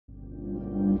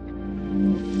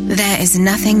is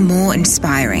nothing more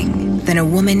inspiring than a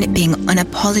woman being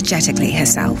unapologetically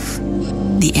herself.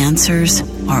 The answers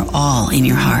are all in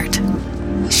your heart.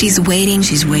 She's waiting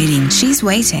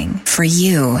for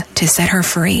you to set her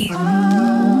free.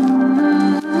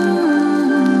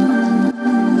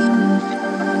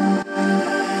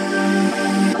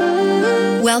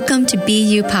 Welcome to Be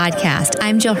You Podcast.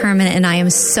 I'm Jill Herman, and I am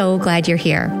so glad you're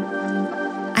here.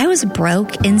 I was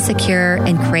broke, insecure,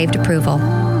 and craved approval.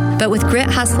 But with grit,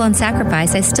 hustle, and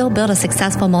sacrifice, I still built a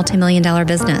successful multi-million-dollar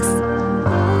business.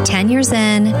 10 years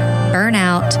in,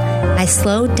 burnout, I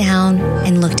slowed down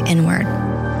and looked inward.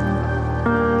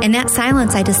 In that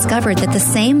silence, I discovered that the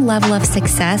same level of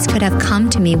success could have come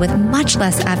to me with much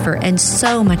less effort and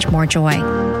so much more joy.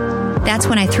 That's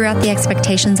when I threw out the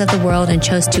expectations of the world and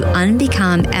chose to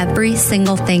unbecome every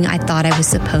single thing I thought I was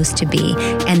supposed to be.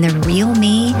 And the real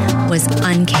me was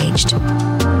uncaged.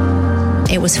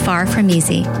 It was far from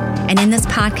easy. And in this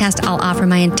podcast, I'll offer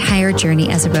my entire journey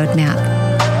as a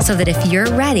roadmap so that if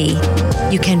you're ready,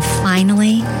 you can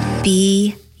finally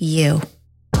be you.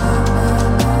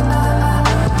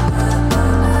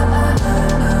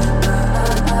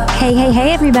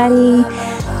 Hey, everybody.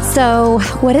 So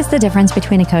what is the difference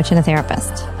between a coach and a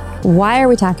therapist? Why are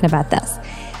we talking about this?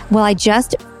 Well, I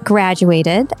just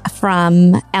graduated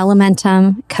from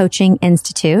Elementum Coaching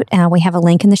Institute. We have a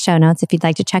link in the show notes if you'd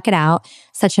like to check it out.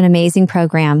 Such an amazing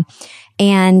program.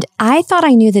 And I thought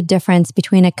I knew the difference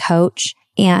between a coach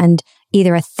and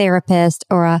either a therapist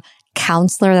or a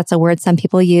counselor. That's a word some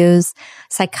people use.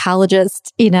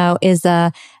 Psychologist, is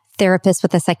a therapist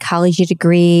with a psychology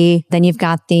degree. Then you've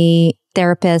got the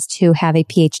therapists who have a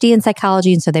PhD in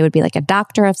psychology, and so they would be like a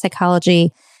doctor of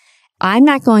psychology. I'm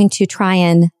not going to try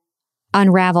and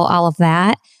unravel all of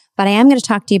that, but I am going to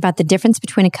talk to you about the difference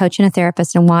between a coach and a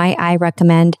therapist and why I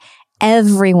recommend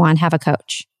everyone have a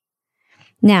coach.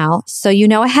 Now, so you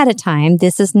know ahead of time,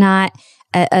 this is not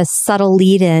a subtle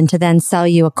lead-in to then sell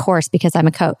you a course because I'm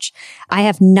a coach. I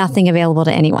have nothing available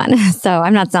to anyone, so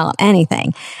I'm not selling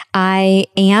anything. I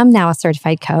am now a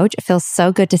certified coach. It feels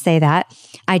so good to say that.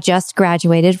 I just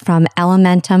graduated from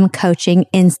Elementum Coaching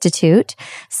Institute.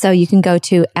 So you can go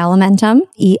to Elementum,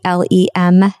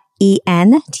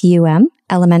 ELEMENTUM,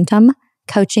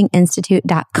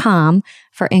 elementumcoachinginstitute.com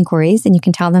for inquiries, and you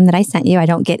can tell them that I sent you. I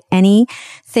don't get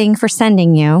anything for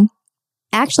sending you.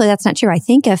 Actually, that's not true. I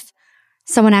think if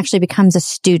someone actually becomes a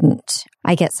student,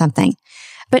 I get something.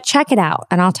 But check it out,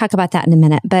 and I'll talk about that in a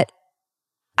minute. But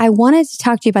I wanted to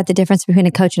talk to you about the difference between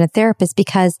a coach and a therapist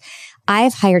because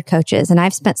I've hired coaches and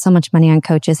I've spent so much money on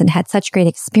coaches and had such great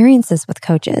experiences with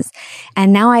coaches.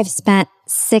 And now I've spent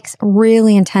 6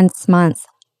 really intense months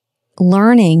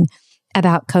learning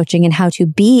about coaching and how to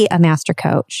be a master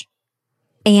coach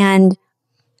and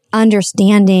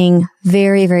understanding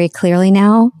very, very clearly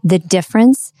now the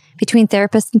difference between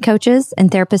therapists and coaches. And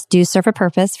therapists do serve a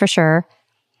purpose for sure.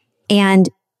 And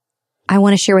I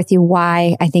want to share with you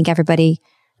why I think everybody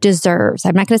deserves.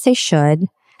 I'm not going to say should,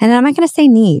 and I'm not going to say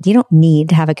need. You don't need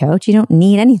to have a coach. You don't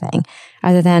need anything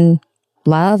other than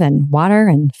love and water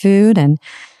and food and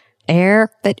air.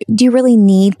 But do you really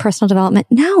need personal development?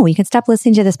 No, you can stop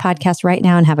listening to this podcast right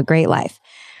now and have a great life.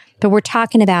 But we're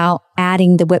talking about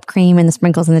adding the whipped cream and the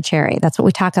sprinkles and the cherry. That's what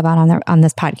we talk about on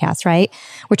this podcast, right?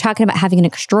 We're talking about having an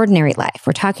extraordinary life.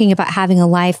 We're talking about having a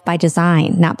life by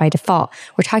design, not by default.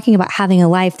 We're talking about having a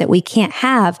life that we can't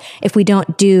have if we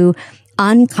don't do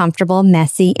uncomfortable,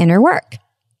 messy inner work.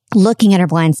 Looking at our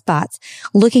blind spots,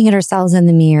 looking at ourselves in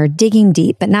the mirror, digging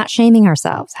deep, but not shaming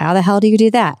ourselves. How the hell do you do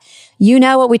that? You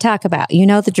know what we talk about. You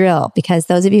know the drill, because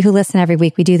those of you who listen every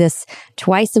week, we do this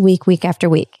twice a week, week after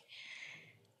week.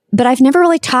 But I've never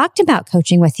really talked about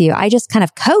coaching with you. I just kind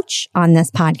of coach on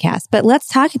this podcast. But let's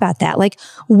talk about that. Like,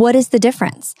 what is the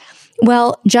difference?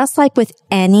 Well, just like with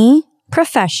any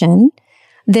profession,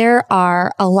 there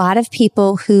are a lot of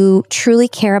people who truly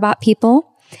care about people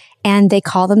and they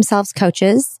call themselves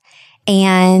coaches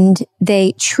and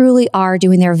they truly are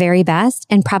doing their very best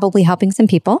and probably helping some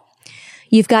people.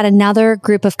 You've got another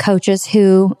group of coaches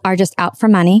who are just out for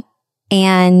money.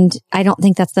 And I don't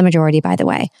think that's the majority, by the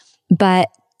way, but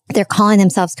they're calling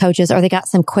themselves coaches or they got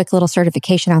some quick little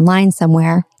certification online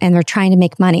somewhere and they're trying to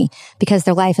make money because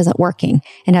their life isn't working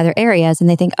in other areas. And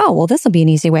they think, oh, well, this will be an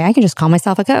easy way. I can just call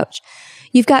myself a coach.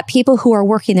 You've got people who are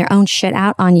working their own shit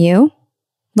out on you.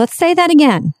 Let's say that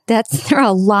again. There are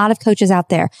a lot of coaches out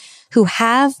there who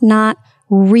have not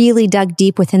really dug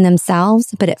deep within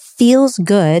themselves, but it feels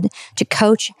good to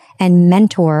coach and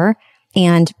mentor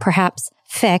and perhaps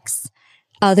fix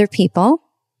other people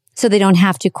so they don't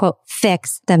have to, quote,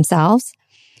 fix themselves.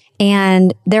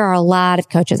 And there are a lot of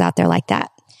coaches out there like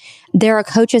that. there are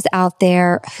coaches out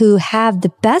there who have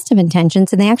the best of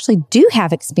intentions and they actually do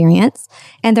have experience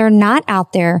and they're not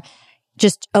out there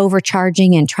just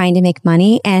overcharging and trying to make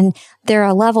money. And they're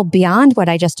a level beyond what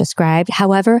I just described.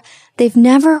 However, they've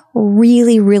never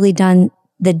really done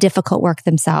the difficult work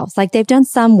themselves. Like they've done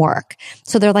some work.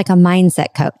 So they're like a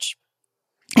mindset coach.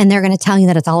 And they're going to tell you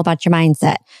that it's all about your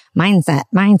mindset.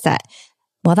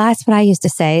 Well, that's what I used to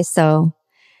say. So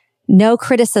no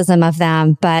criticism of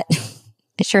them, but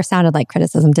it sure sounded like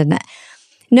criticism, didn't it?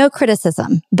 No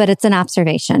criticism, but it's an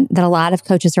observation that a lot of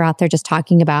coaches are out there just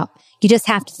talking about. You just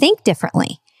have to think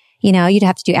differently. You know, you'd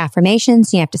have to do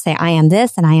affirmations. You have to say, I am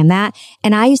this and I am that.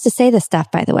 And I used to say this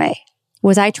stuff, by the way.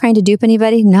 Was I trying to dupe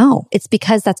anybody? No, it's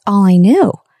because that's all I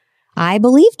knew. I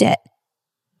believed it.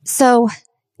 So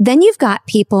then you've got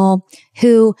people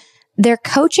who they're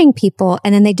coaching people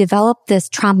and then they develop this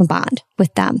trauma bond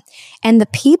with them. And the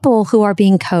people who are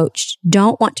being coached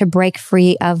don't want to break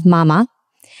free of mama.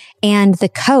 And the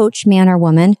coach, man or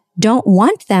woman, don't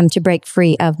want them to break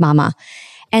free of mama.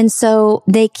 And so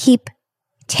they keep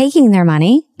taking their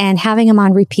money and having them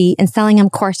on repeat and selling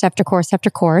them course after course after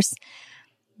course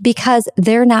because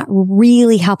they're not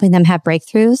really helping them have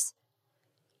breakthroughs.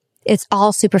 It's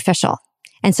all superficial.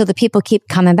 And so the people keep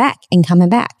coming back and coming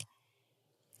back.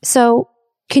 So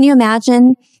can you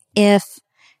imagine if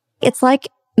it's like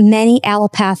many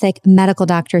allopathic medical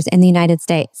doctors in the United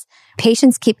States?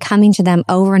 Patients keep coming to them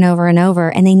over and over and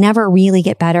over, and they never really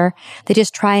get better. They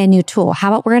just try a new tool. How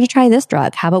about we're going to try this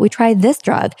drug? How about we try this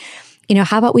drug? You know,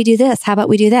 how about we do this? How about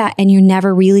we do that? And you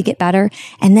never really get better.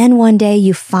 And then one day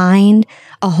you find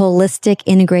a holistic,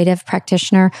 integrative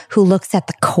practitioner who looks at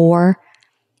the core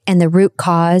and the root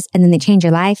cause, and then they change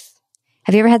your life.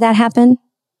 Have you ever had that happen?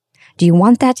 Do you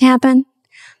want that to happen?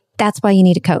 That's why you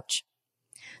need a coach.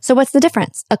 So what's the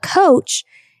difference? A coach,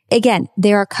 again,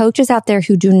 there are coaches out there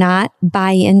who do not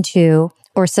buy into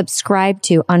or subscribe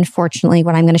to, unfortunately,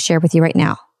 what I'm going to share with you right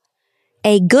now.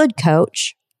 A good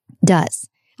coach does.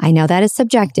 I know that is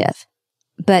subjective,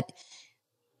 but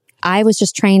I was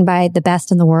just trained by the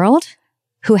best in the world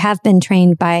who have been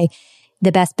trained by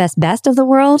the best of the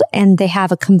world. And they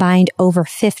have a combined over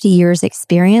 50 years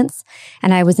experience.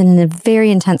 And I was in a very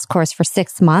intense course for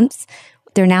 6 months.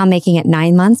 They're now making it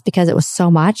 9 months because it was so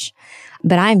much.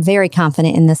 But I'm very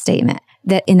confident in this statement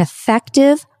that an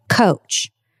effective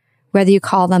coach, whether you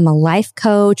call them a life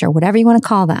coach or whatever you want to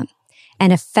call them,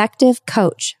 an effective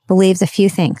coach believes a few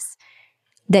things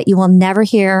that you will never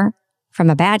hear from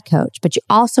a bad coach, but you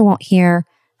also won't hear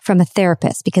from a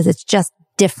therapist because it's just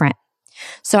different.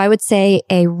 So I would say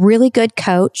a really good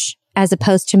coach, as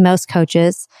opposed to most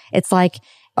coaches, it's like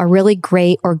a really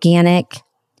great organic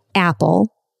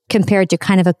apple compared to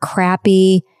kind of a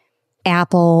crappy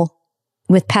apple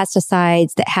with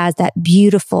pesticides that has that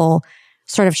beautiful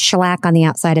sort of shellac on the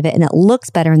outside of it. And it looks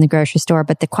better in the grocery store,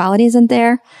 but the quality isn't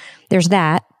there. There's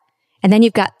that. And then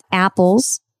you've got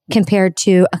apples compared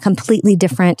to a completely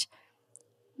different,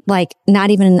 like not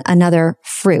even another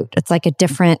fruit. It's like a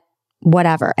different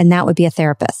whatever. And that would be a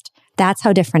therapist. That's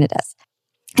how different it is.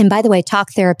 And by the way,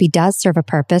 talk therapy does serve a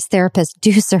purpose. Therapists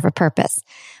do serve a purpose,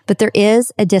 but there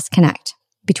is a disconnect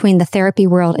between the therapy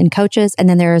world and coaches. And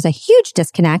then there is a huge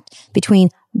disconnect between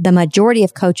the majority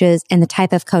of coaches and the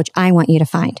type of coach I want you to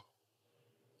find.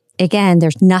 Again,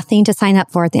 there's nothing to sign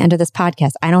up for at the end of this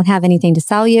podcast. I don't have anything to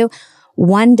sell you.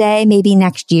 One day, maybe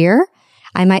next year,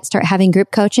 I might start having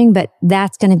group coaching, but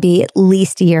that's going to be at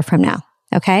least a year from now.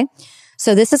 Okay.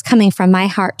 So this is coming from my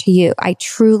heart to you. I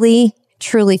truly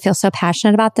feel so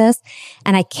passionate about this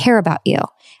and I care about you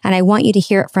and I want you to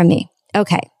hear it from me.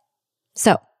 Okay.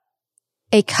 So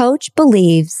a coach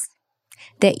believes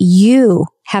that you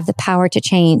have the power to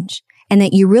change and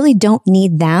that you really don't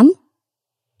need them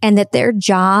and that their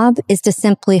job is to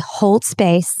simply hold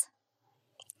space,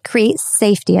 create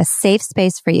safety, a safe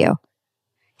space for you,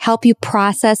 help you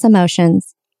process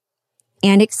emotions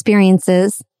and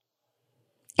experiences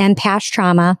and past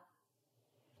trauma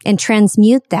and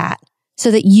transmute that so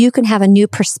that you can have a new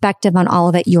perspective on all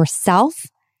of it yourself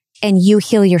and you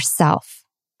heal yourself.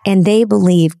 And they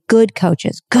believe good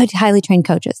coaches, good, highly trained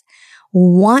coaches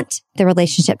want the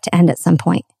relationship to end at some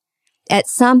point. At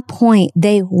some point,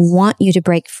 they want you to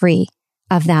break free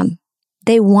of them.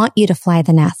 They want you to fly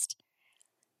the nest.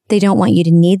 They don't want you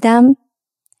to need them.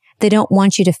 They don't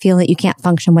want you to feel that you can't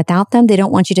function without them. They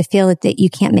don't want you to feel that you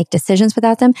can't make decisions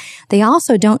without them. They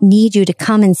also don't need you to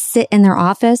come and sit in their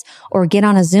office or get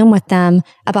on a Zoom with them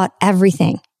about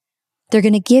everything. They're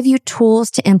going to give you tools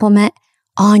to implement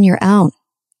on your own,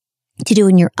 to do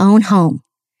in your own home,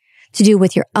 to do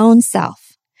with your own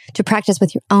self, to practice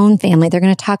with your own family. They're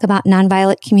going to talk about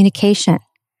nonviolent communication.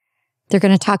 They're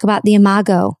going to talk about the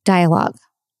imago dialogue.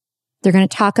 They're going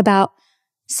to talk about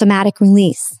somatic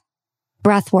release,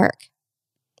 breath work.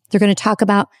 They're going to talk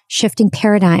about shifting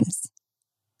paradigms.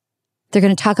 They're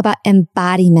going to talk about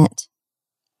embodiment.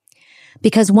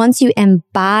 Because once you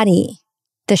embody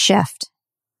the shift,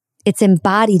 it's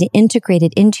embodied,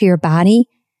 integrated into your body,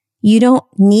 you don't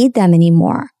need them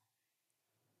anymore.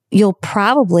 You'll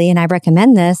probably, and I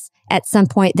recommend this, at some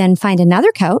point then find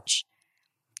another coach,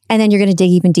 and then you're going to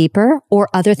dig even deeper, or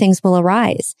other things will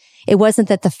arise. It wasn't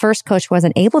that the first coach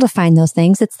wasn't able to find those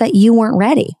things, it's that you weren't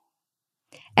ready.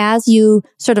 As you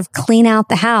sort of clean out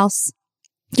the house,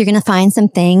 you're going to find some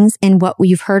things in what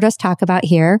you've heard us talk about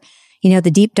here. You know,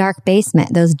 the deep, dark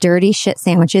basement, those dirty shit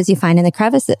sandwiches you find in the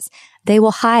crevices. They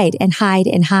will hide and hide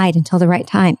and hide until the right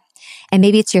time. And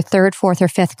maybe it's your third, fourth, or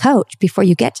fifth coach before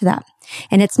you get to them.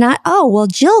 And it's not, oh, well,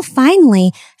 Jill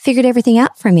finally figured everything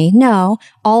out for me. No,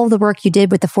 all of the work you did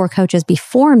with the 4 coaches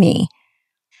before me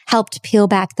helped peel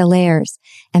back the layers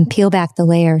and peel back the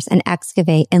layers and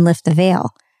excavate and lift the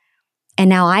veil. And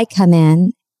now I come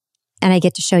in and I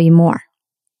get to show you more.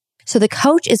 So the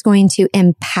coach is going to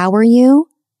empower you,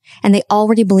 and they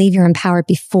already believe you're empowered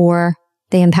before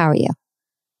they empower you.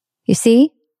 You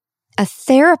see, a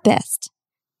therapist,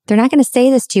 they're not going to say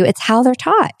this to you. It's how they're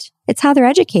taught. It's how they're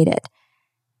educated.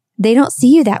 They don't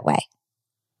see you that way.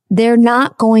 They're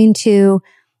not going to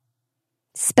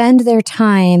spend their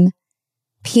time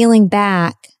peeling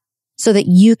back so that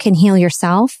you can heal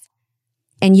yourself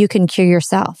and you can cure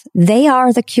yourself. They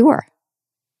are the cure.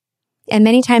 And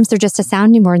many times they're just a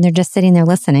sounding board and they're just sitting there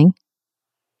listening.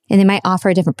 And they might offer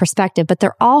a different perspective, but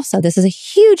they're also, this is a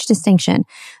huge distinction.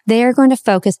 They are going to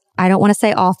focus, I don't want to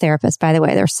say all therapists, by the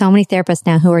way. There are so many therapists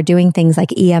now who are doing things like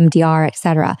EMDR, et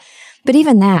cetera. But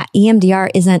even that, EMDR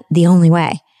isn't the only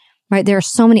way, right? There are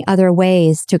so many other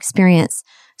ways to experience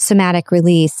somatic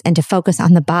release and to focus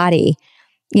on the body.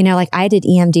 You know, like I did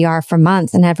EMDR for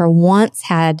months and never once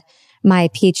had my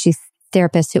PhD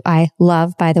therapist, who I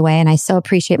love, by the way, and I so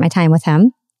appreciate my time with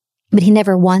him, but he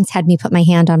never once had me put my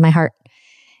hand on my heart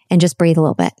and just breathe a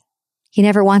little bit. He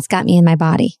never once got me in my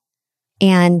body.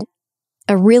 And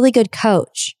a really good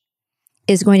coach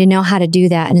is going to know how to do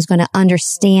that and is going to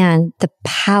understand the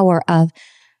power of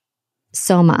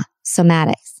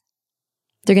somatics.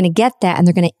 They're going to get that and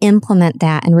they're going to implement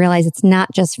that and realize it's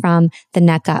not just from the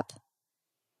neck up.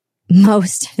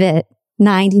 Most of it,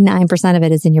 99% of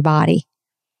it is in your body.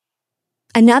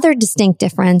 Another distinct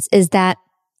difference is that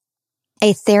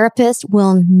a therapist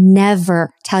will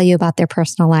never tell you about their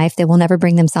personal life. They will never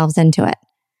bring themselves into it.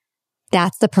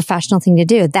 That's the professional thing to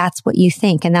do. That's what you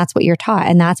think, and that's what you're taught,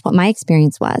 and that's what my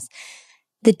experience was.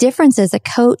 The difference is a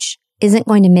coach isn't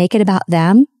going to make it about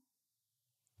them,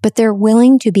 but they're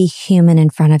willing to be human in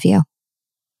front of you.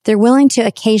 They're willing to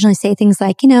occasionally say things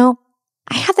like, you know,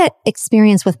 I had that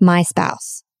experience with my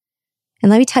spouse, and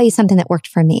let me tell you something that worked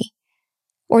for me.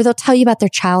 Or they'll tell you about their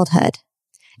childhood.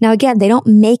 Now, again, they don't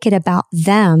make it about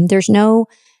them. There's no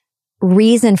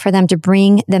reason for them to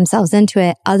bring themselves into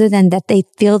it other than that they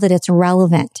feel that it's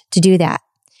relevant to do that.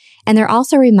 And they're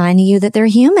also reminding you that they're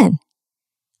human.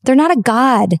 They're not a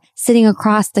god sitting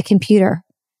across the computer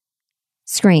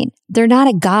screen. They're not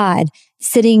a god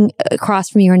sitting across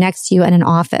from you or next to you in an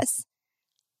office.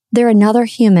 They're another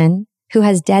human who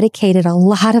has dedicated a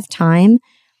lot of time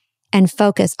and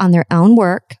focus on their own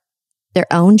work, their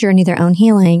own journey, their own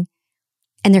healing,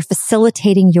 and they're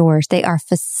facilitating yours. They are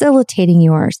facilitating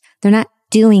yours. They're not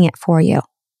doing it for you.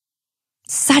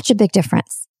 Such a big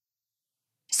difference.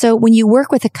 So when you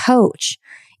work with a coach,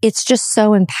 it's just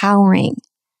so empowering,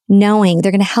 knowing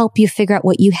they're going to help you figure out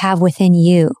what you have within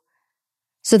you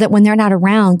so that when they're not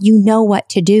around, you know what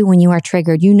to do when you are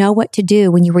triggered. You know what to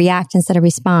do when you react instead of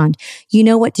respond. You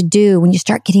know what to do when you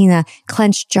start getting the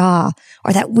clenched jaw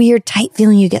or that weird tight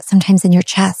feeling you get sometimes in your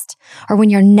chest, or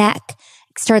when your neck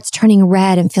starts turning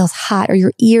red and feels hot, or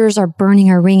your ears are burning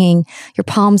or ringing, your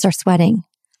palms are sweating,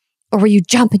 or where you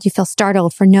jump and you feel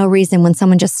startled for no reason when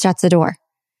someone just shuts the door.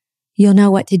 You'll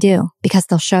know what to do because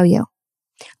they'll show you.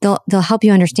 They'll help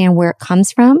you understand where it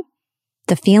comes from,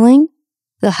 the feeling.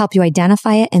 They'll help you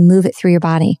identify it and move it through your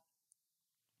body.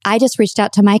 I just reached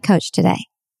out to my coach today,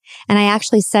 and I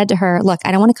actually said to her, look,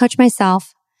 I don't want to coach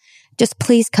myself. Just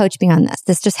please coach me on this.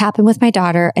 This just happened with my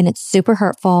daughter and it's super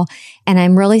hurtful and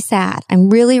I'm really sad. I'm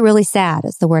really, really sad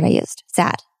is the word I used.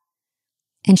 Sad.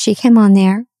 And she came on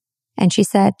there and she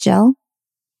said, Jill,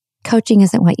 coaching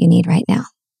isn't what you need right now.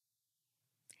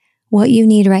 What you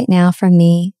need right now from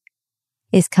me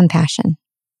is compassion.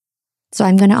 So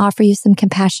I'm going to offer you some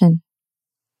compassion.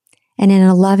 And in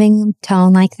a loving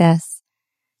tone like this,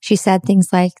 she said things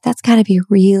like, that's got to be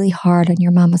really hard on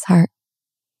your mama's heart.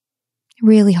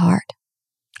 Really hard.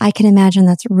 I can imagine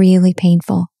that's really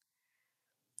painful.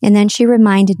 And then she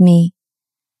reminded me,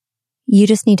 you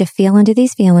just need to feel into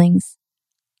these feelings.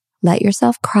 Let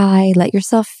yourself cry. Let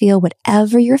yourself feel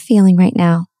whatever you're feeling right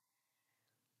now.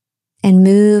 And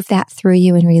move that through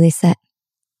you and release it.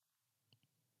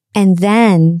 And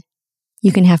then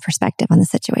you can have perspective on the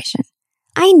situation.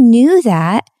 I knew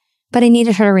that, but I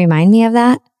needed her to remind me of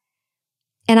that.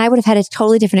 And I would have had a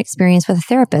totally different experience with a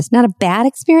therapist. Not a bad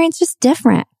experience, just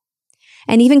different.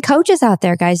 And even coaches out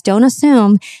there, guys, don't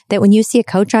assume that when you see a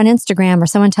coach on Instagram or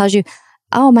someone tells you,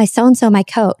 oh, my so-and-so, my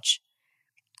coach.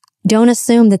 Don't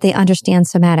assume that they understand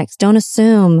somatics. Don't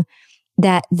assume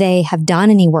that they have done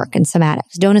any work in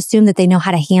somatics. Don't assume that they know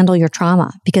how to handle your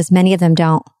trauma, because many of them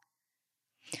don't.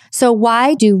 So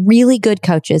why do really good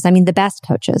coaches, I mean the best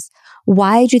coaches,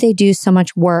 why do they do so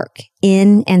much work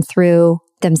in and through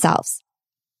themselves?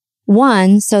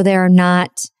 One, so they're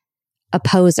not a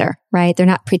poser, right? They're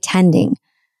not pretending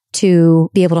to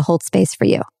be able to hold space for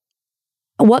you.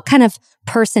 What kind of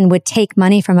person would take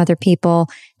money from other people,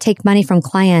 take money from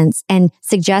clients, and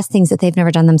suggest things that they've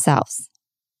never done themselves?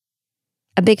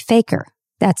 A big faker,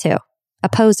 that's who. A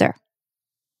poser.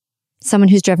 Someone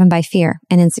who's driven by fear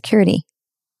and insecurity.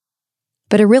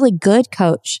 But a really good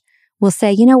coach will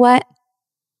say, you know what?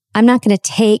 I'm not going to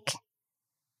take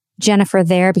Jennifer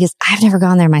there because I've never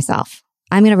gone there myself.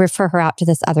 I'm going to refer her out to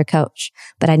this other coach,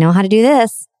 but I know how to do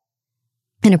this.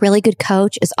 And a really good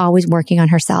coach is always working on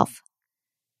herself.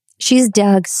 She's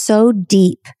dug so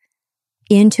deep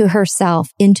into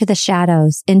herself, into the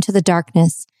shadows, into the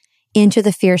darkness, into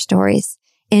the fear stories,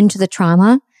 into the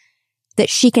trauma, that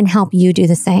she can help you do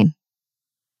the same.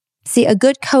 See, a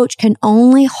good coach can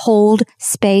only hold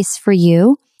space for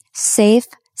you, safe,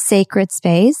 sacred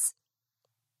space,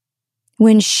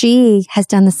 when she has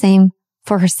done the same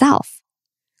for herself.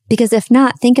 Because if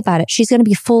not, think about it. She's going to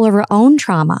be full of her own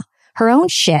trauma, her own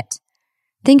shit.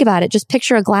 Think about it. Just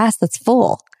picture a glass that's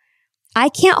full. I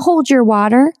can't hold your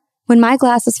water when my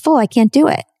glass is full. I can't do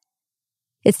it.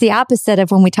 It's the opposite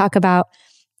of when we talk about,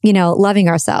 loving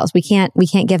ourselves. We can't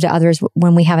give to others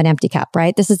when we have an empty cup,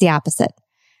 right? This is the opposite.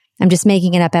 I'm just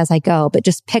making it up as I go, but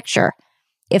just picture,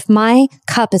 if my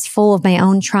cup is full of my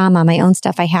own trauma, my own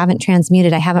stuff I haven't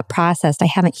transmuted, I haven't processed, I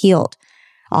haven't healed,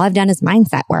 all I've done is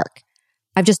mindset work.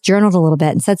 I've just journaled a little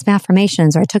bit and said some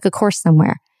affirmations, or I took a course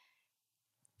somewhere.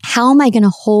 How am I going to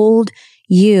hold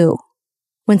you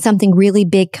when something really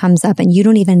big comes up and you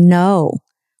don't even know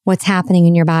what's happening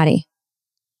in your body?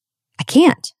 I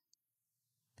can't.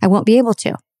 I won't be able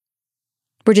to.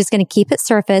 We're just going to keep it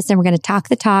surface, and we're going to talk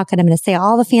the talk, and I'm going to say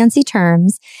all the fancy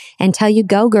terms and tell you,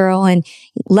 go girl, and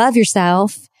love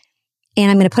yourself.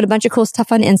 And I'm going to put a bunch of cool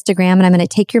stuff on Instagram, and I'm going to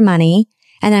take your money,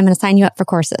 and then I'm going to sign you up for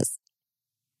courses.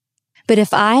 But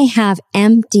if I have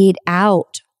emptied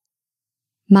out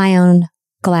my own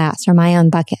glass or my own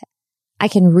bucket, I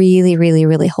can really, really,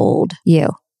 really hold you.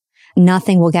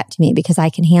 Nothing will get to me because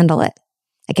I can handle it.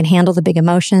 I can handle the big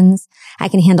emotions. I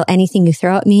can handle anything you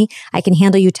throw at me. I can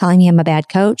handle you telling me I'm a bad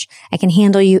coach. I can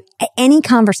handle any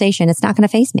conversation. It's not going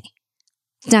to faze me.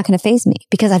 It's not going to faze me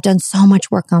because I've done so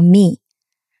much work on me.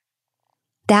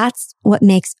 That's what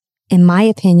makes, in my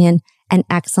opinion, an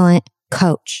excellent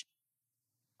coach.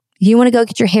 You want to go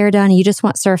get your hair done and you just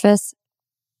want surface?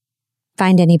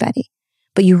 Find anybody.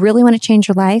 But you really want to change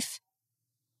your life?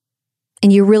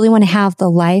 And you really want to have the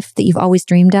life that you've always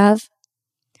dreamed of?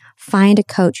 Find a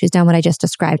coach who's done what I just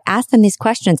described. Ask them these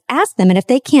questions. Ask them, and if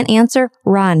they can't answer,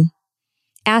 run.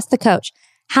 Ask the coach,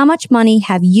 how much money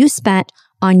have you spent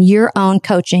on your own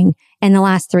coaching in the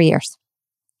last 3 years?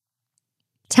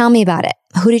 Tell me about it.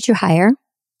 Who did you hire?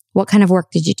 What kind of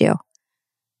work did you do?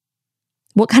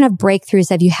 What kind of breakthroughs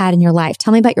have you had in your life?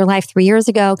 Tell me about your life 3 years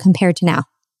ago compared to now.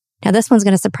 Now, this one's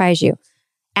going to surprise you.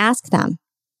 Ask them,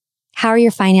 how are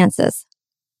your finances?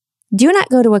 Do not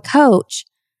go to a coach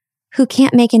who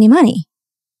can't make any money.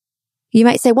 You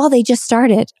might say, well, they just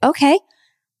started. Okay.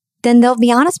 Then they'll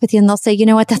be honest with you and they'll say, you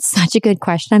know what? That's such a good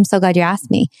question. I'm so glad you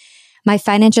asked me. My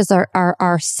finances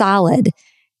are solid.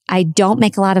 I don't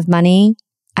make a lot of money.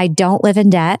 I don't live in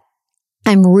debt.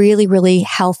 I'm really, really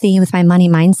healthy with my money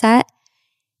mindset.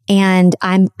 And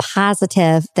I'm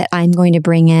positive that I'm going to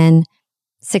bring in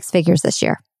 6 figures this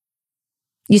year.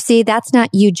 You see, that's not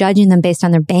you judging them based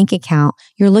on their bank account.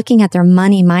 You're looking at their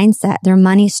money mindset, their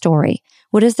money story.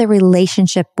 What is their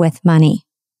relationship with money?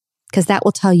 Because that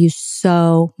will tell you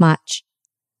so much.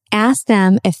 Ask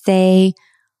them if they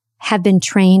have been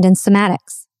trained in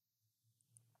somatics.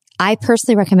 I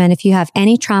personally recommend if you have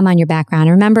any trauma in your background,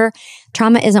 remember,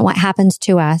 trauma isn't what happens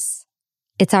to us.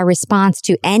 It's our response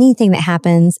to anything that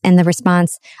happens, and the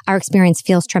response, our experience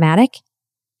feels traumatic,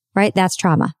 right? That's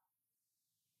trauma.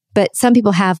 But some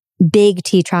people have big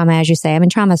T trauma, as you say. I mean,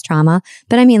 trauma is trauma,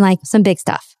 but I mean like some big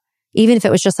stuff. Even if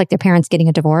it was just like their parents getting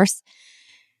a divorce.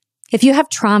 If you have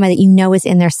trauma that you know is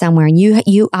in there somewhere and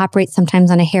you operate sometimes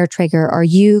on a hair trigger, or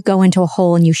you go into a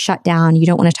hole and you shut down, you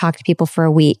don't want to talk to people for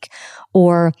a week,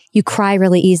 or you cry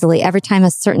really easily. Every time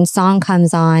a certain song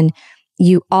comes on,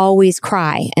 you always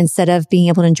cry instead of being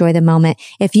able to enjoy the moment.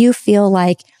 If you feel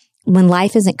like when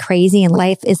life isn't crazy and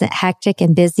life isn't hectic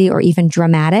and busy or even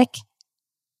dramatic,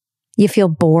 you feel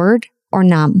bored or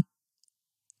numb,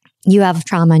 you have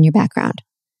trauma in your background.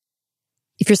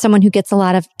 If you're someone who gets a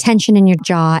lot of tension in your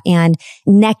jaw and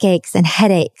neck aches and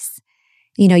headaches,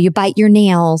 you bite your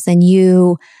nails and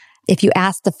if you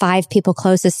ask the 5 people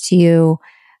closest to you,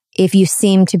 if you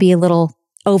seem to be a little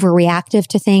overreactive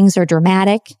to things or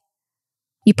dramatic,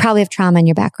 you probably have trauma in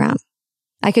your background.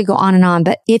 I could go on and on,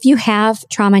 but if you have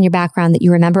trauma in your background that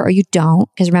you remember or you don't,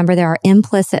 because remember there are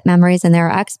implicit memories and there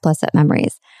are explicit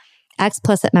memories.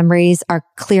 Explicit memories are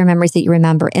clear memories that you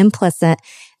remember. Implicit,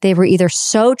 they were either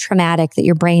so traumatic that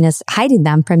your brain is hiding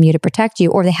them from you to protect you,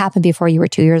 or they happened before you were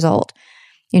 2 years old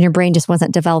and your brain just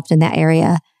wasn't developed in that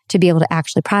area to be able to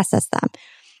actually process them.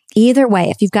 Either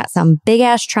way, if you've got some big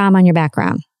ass trauma in your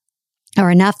background or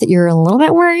enough that you're a little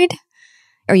bit worried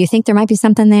or you think there might be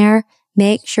something there,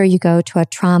 make sure you go to a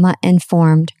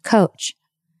trauma-informed coach.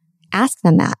 Ask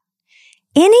them that.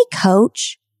 Any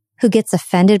coach who gets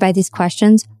offended by these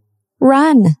questions,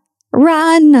 run.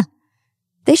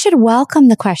 They should welcome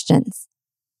the questions.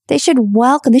 They should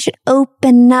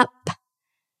open up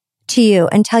to you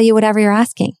and tell you whatever you're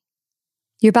asking.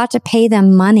 You're about to pay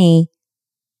them money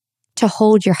to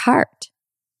hold your heart.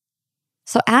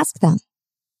 So ask them.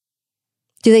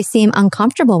 Do they seem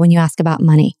uncomfortable when you ask about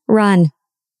money? Run.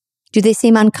 Do they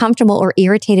seem uncomfortable or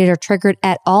irritated or triggered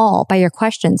at all by your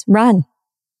questions? Run.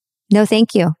 No,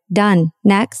 thank you. Done.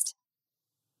 Next.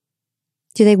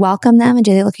 Do they welcome them and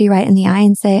do they look you right in the eye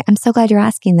and say, I'm so glad you're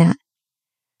asking that?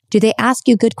 Do they ask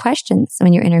you good questions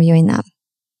when you're interviewing them?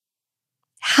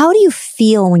 How do you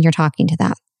feel when you're talking to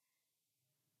them?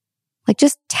 Like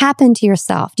just tap into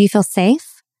yourself. Do you feel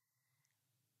safe?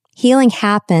 Healing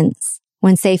happens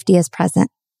when safety is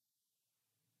present.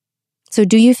 So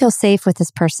do you feel safe with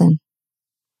this person?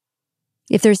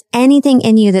 If there's anything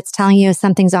in you that's telling you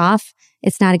something's off,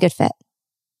 it's not a good fit.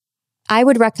 I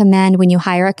would recommend when you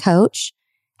hire a coach,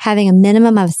 having a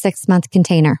minimum of a 6-month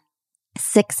container.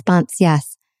 6 months,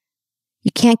 yes.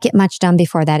 You can't get much done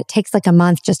before that. It takes like a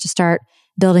month just to start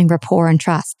building rapport and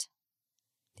trust.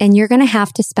 And you're going to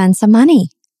have to spend some money.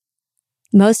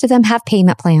 Most of them have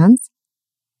payment plans.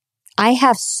 I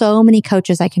have so many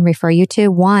coaches I can refer you to.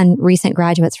 One, recent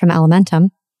graduates from Elementum.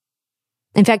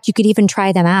 In fact, you could even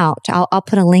try them out. I'll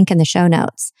put a link in the show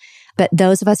notes. But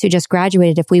those of us who just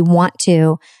graduated, if we want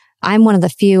to, I'm one of the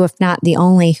few, if not the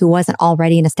only, who wasn't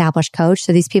already an established coach.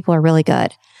 So these people are really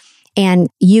good. And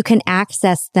you can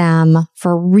access them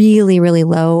for really, really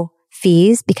low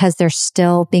fees because they're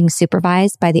still being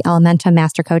supervised by the Elementum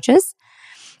master coaches.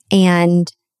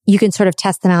 And you can sort of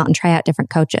test them out and try out different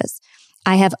coaches.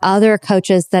 I have other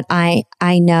coaches that I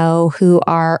know who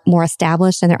are more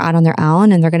established and they're out on their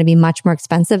own and they're going to be much more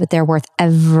expensive, but they're worth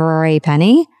every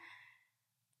penny.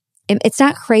 It's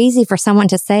not crazy for someone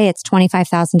to say it's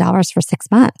 $25,000 for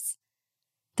 6 months.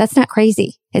 That's not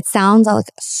crazy. It sounds like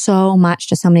so much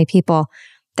to so many people.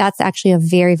 That's actually a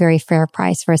very, very fair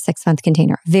price for a 6-month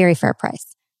container. Very fair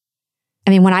price.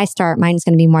 I mean, when I start, mine's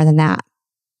going to be more than that.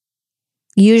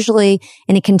 Usually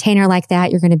in a container like that,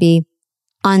 you're going to be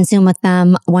on Zoom with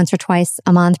them once or twice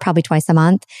a month, probably twice a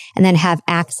month, and then have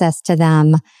access to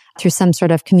them through some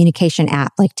sort of communication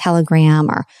app like Telegram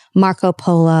or Marco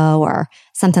Polo or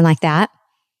something like that.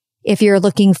 If you're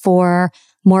looking for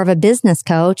more of a business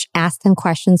coach, ask them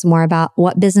questions more about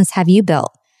what business have you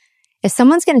built? If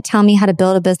someone's going to tell me how to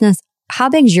build a business, how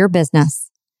big's your business?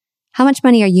 How much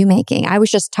money are you making? I was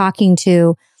just talking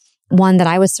to one that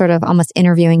I was sort of almost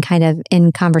interviewing kind of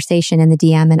in conversation in the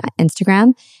DM and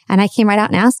Instagram. And I came right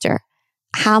out and asked her,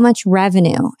 how much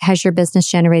revenue has your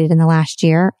business generated in the last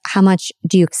year? How much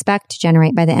do you expect to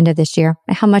generate by the end of this year?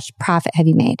 And how much profit have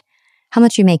you made? How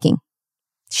much are you making?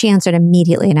 She answered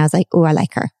immediately. And I was like, oh, I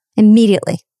like her.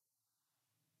 Immediately.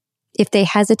 If they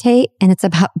hesitate and it's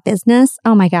about business,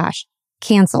 oh my gosh,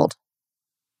 canceled.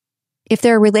 If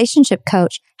they're a relationship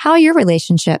coach, how are your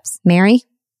relationships? Mary?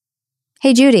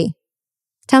 Hey, Judy,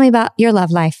 tell me about your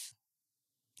love life.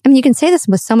 I mean, you can say this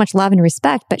with so much love and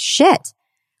respect, but shit,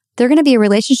 they're going to be a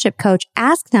relationship coach.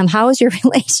 Ask them, how is your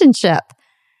relationship?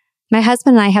 My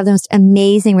husband and I have the most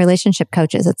amazing relationship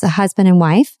coaches. It's a husband and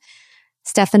wife,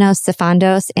 Stefanos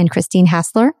Sifandos and Christine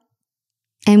Hassler.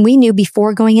 And we knew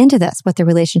before going into this what the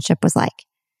relationship was like.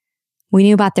 We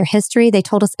knew about their history. They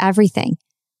told us everything.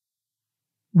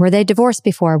 Were they divorced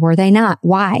before? Were they not?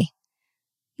 Why?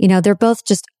 They're both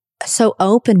just so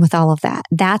open with all of that.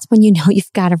 That's when you know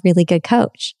you've got a really good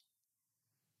coach.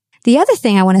 The other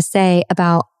thing I want to say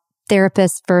about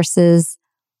therapists versus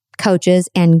coaches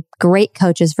and great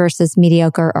coaches versus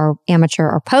mediocre or amateur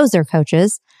or poser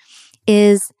coaches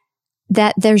is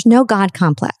that there's no God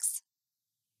complex.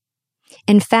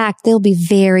 In fact, they'll be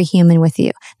very human with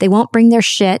you. They won't bring their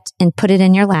shit and put it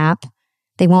in your lap.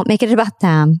 They won't make it about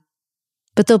them,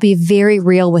 but they'll be very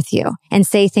real with you and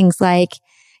say things like,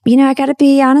 I got to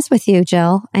be honest with you,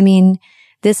 Jill.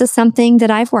 This is something that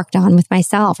I've worked on with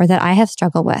myself or that I have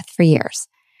struggled with for years.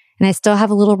 And I still have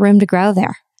a little room to grow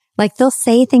there. Like they'll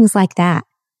say things like that.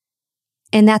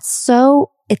 And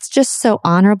it's just so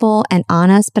honorable and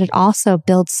honest, but it also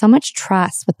builds so much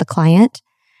trust with the client.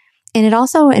 And it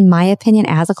also, in my opinion,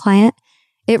 as a client,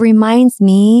 it reminds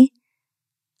me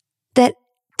that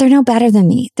they're no better than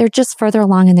me. They're just further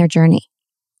along in their journey.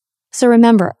 So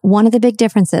remember, one of the big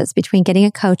differences between getting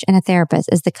a coach and a therapist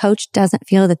is the coach doesn't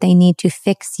feel that they need to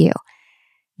fix you.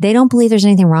 They don't believe there's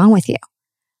anything wrong with you.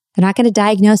 They're not going to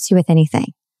diagnose you with anything.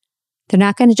 They're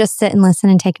not going to just sit and listen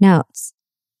and take notes.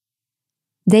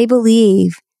 They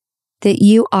believe that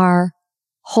you are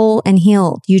whole and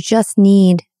healed. You just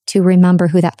need to remember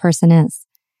who that person is.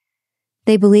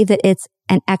 They believe that it's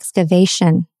an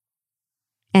excavation,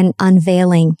 an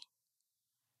unveiling,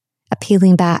 a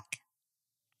peeling back.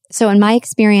 So in my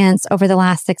experience over the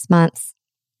last 6 months,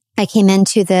 I came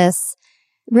into this,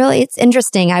 really, it's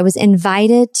interesting. I was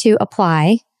invited to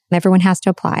apply. Everyone has to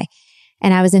apply.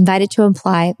 And I was invited to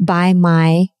apply by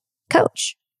my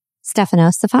coach,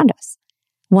 Stefanos Sifandos,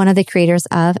 one of the creators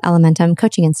of Elementum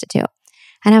Coaching Institute.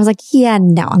 And I was like, yeah,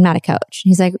 no, I'm not a coach. And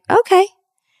he's like, okay.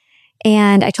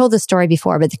 And I told this story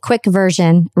before, but the quick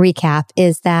version recap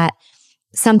is that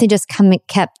something just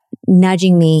kept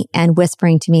nudging me and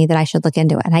whispering to me that I should look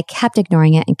into it. And I kept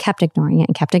ignoring it and kept ignoring it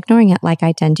and kept ignoring it like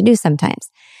I tend to do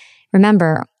sometimes.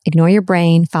 Remember, ignore your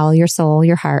brain, follow your soul,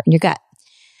 your heart, and your gut.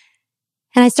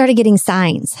 And I started getting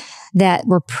signs that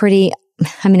were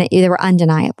they were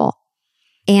undeniable.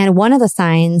 And one of the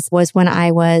signs was when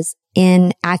I was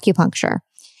in acupuncture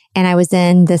and I was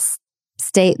in this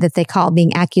state that they call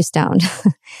being acustoned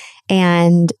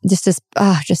and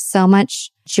just so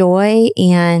much joy.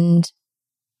 And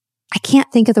I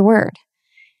can't think of the word.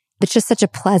 It's just such a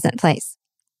pleasant place.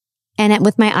 And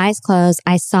with my eyes closed,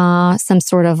 I saw some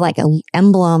sort of like an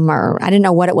emblem, or I didn't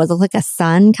know what it was. It looked like a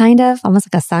sun, kind of, almost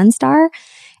like a sun star.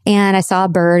 And I saw a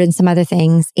bird and some other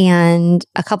things. And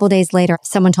a couple of days later,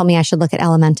 someone told me I should look at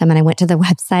Elementum, and I went to the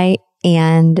website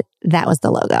and that was the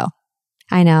logo.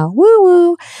 I know, woo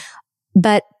woo.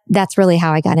 But that's really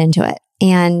how I got into it.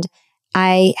 And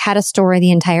I had a story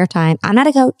the entire time. I'm not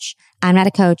a coach. I'm not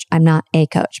a coach. I'm not a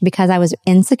coach, because I was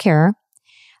insecure.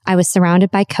 I was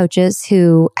surrounded by coaches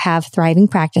who have thriving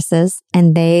practices,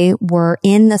 and they were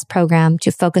in this program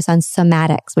to focus on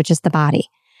somatics, which is the body.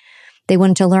 They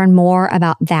wanted to learn more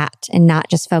about that and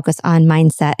not just focus on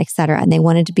mindset, etc. And they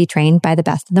wanted to be trained by the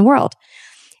best in the world.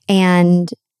 And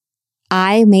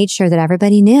I made sure that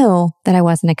everybody knew that I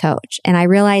wasn't a coach. And I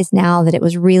realize now that it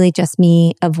was really just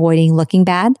me avoiding looking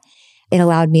bad. It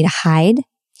allowed me to hide.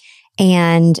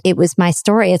 And it was my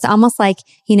story. It's almost like,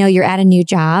 you're at a new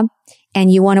job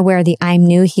and you want to wear the I'm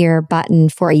new here button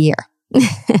for a year.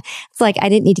 It's like I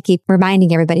didn't need to keep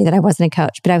reminding everybody that I wasn't a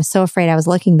coach, but I was so afraid I was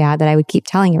looking bad that I would keep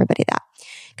telling everybody that,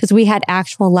 because we had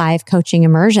actual live coaching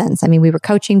immersions. We were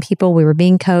coaching people. We were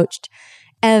being coached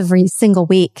every single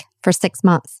week for 6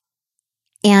 months.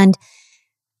 And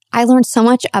I learned so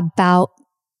much about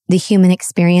the human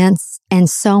experience and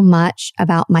so much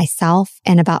about myself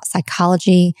and about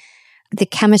psychology, the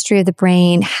chemistry of the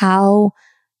brain, how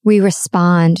we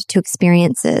respond to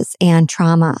experiences and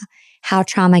trauma, how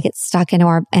trauma gets stuck in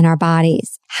our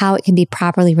bodies, how it can be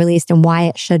properly released and why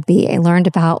it should be.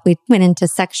 We went into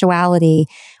sexuality.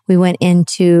 We went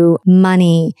into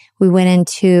money. We went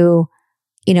into,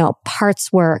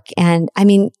 parts work. And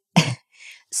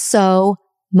so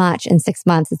much in 6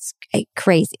 months. It's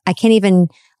crazy. I can't even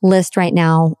list right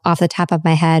now off the top of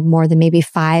my head more than maybe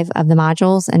 5 of the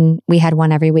modules. And we had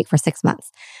one every week for 6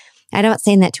 months. I'm not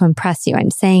saying that to impress you.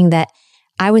 I'm saying that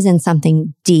I was in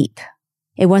something deep.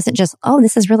 It wasn't just,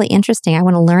 this is really interesting. I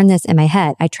want to learn this in my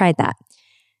head. I tried that.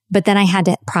 But then I had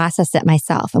to process it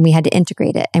myself, and we had to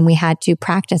integrate it, and we had to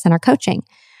practice in our coaching.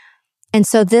 And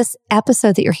so this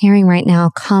episode that you're hearing right now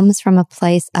comes from a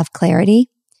place of clarity.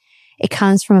 It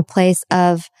comes from a place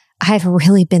of, I've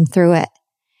really been through it.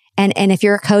 And if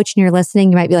you're a coach and you're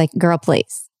listening, you might be like, girl,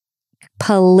 please,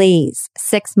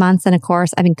 6 months in a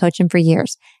course. I've been coaching for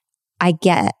years. I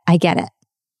get it.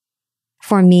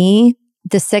 For me,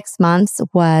 the 6 months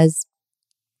was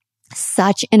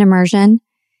such an immersion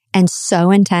and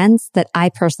so intense that I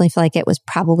personally feel like it was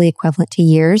probably equivalent to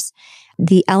years.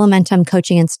 The Elementum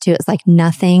Coaching Institute is like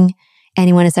nothing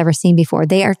anyone has ever seen before.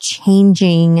 They are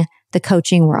changing the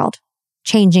coaching world.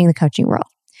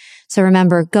 So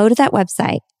remember, go to that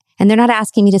website. And they're not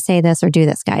asking me to say this or do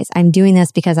this, guys. I'm doing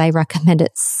this because I recommend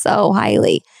it so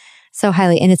highly.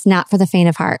 And it's not for the faint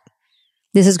of heart.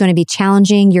 This is going to be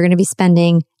challenging. You're going to be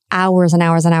spending hours and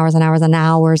hours and hours and hours and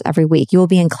hours every week. You will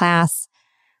be in class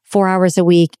 4 hours a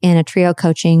week in a trio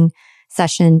coaching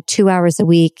session, 2 hours a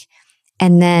week.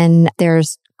 And then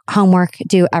there's homework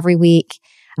due every week.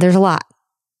 There's a lot.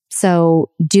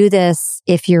 So do this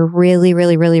if you're really,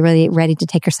 really, really, really ready to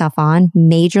take yourself on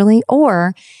majorly,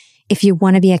 or if you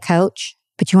want to be a coach,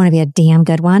 but you want to be a damn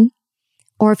good one,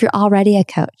 or if you're already a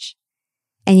coach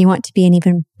and you want to be an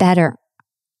even better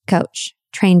coach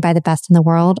trained by the best in the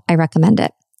world, I recommend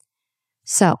it.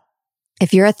 So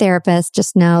if you're a therapist,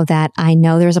 just know that I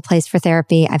know there's a place for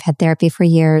therapy. I've had therapy for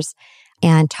years,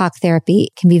 and talk therapy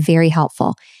can be very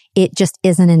helpful. It just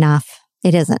isn't enough.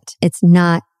 It isn't. It's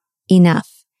not enough.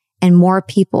 And more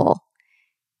people,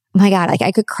 oh my God, like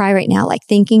I could cry right now, like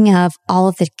thinking of all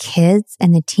of the kids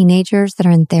and the teenagers that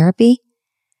are in therapy,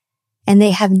 and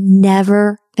they have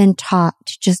never been taught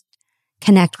to just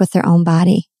connect with their own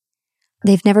body.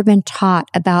 They've never been taught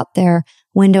about their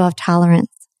window of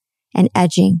tolerance and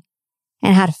edging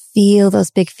and how to feel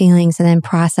those big feelings and then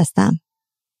process them.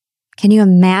 Can you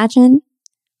imagine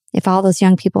if all those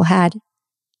young people had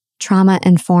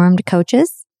trauma-informed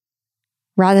coaches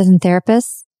rather than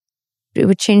therapists? It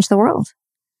would change the world.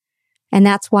 And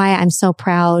that's why I'm so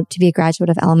proud to be a graduate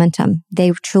of Elementum.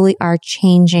 They truly are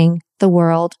changing the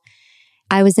world.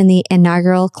 I was in the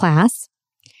inaugural class.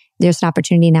 There's an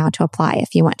opportunity now to apply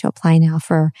if you want to apply now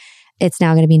it's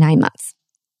now going to be 9 months.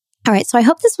 All right. So I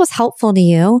hope this was helpful to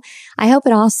you. I hope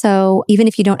it also, even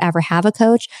if you don't ever have a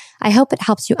coach, I hope it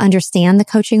helps you understand the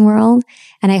coaching world.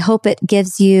 And I hope it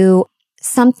gives you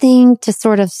something to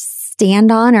sort of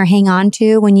stand on or hang on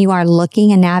to when you are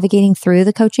looking and navigating through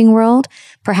the coaching world,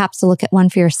 perhaps to look at one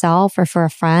for yourself or for a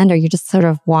friend, or you're just sort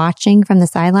of watching from the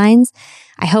sidelines.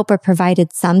 I hope it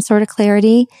provided some sort of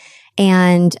clarity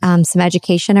and some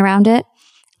education around it.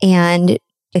 And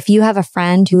if you have a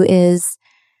friend who is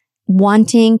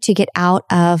wanting to get out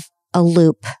of a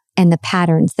loop and the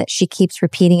patterns that she keeps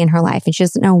repeating in her life, and she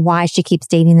doesn't know why she keeps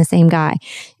dating the same guy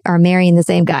or marrying the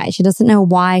same guy. She doesn't know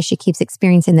why she keeps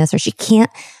experiencing this, or she can't,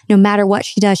 no matter what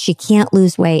she does, she can't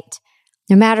lose weight.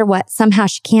 No matter what, somehow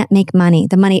she can't make money.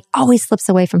 The money always slips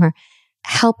away from her.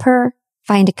 Help her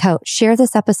find a coach. Share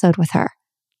this episode with her.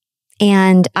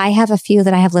 And I have a few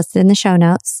that I have listed in the show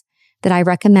notes that I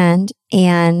recommend,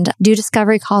 and do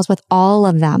discovery calls with all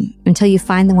of them until you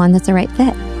find the one that's the right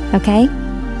fit. Okay?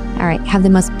 All right. Have the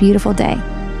most beautiful day.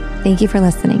 Thank you for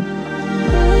listening.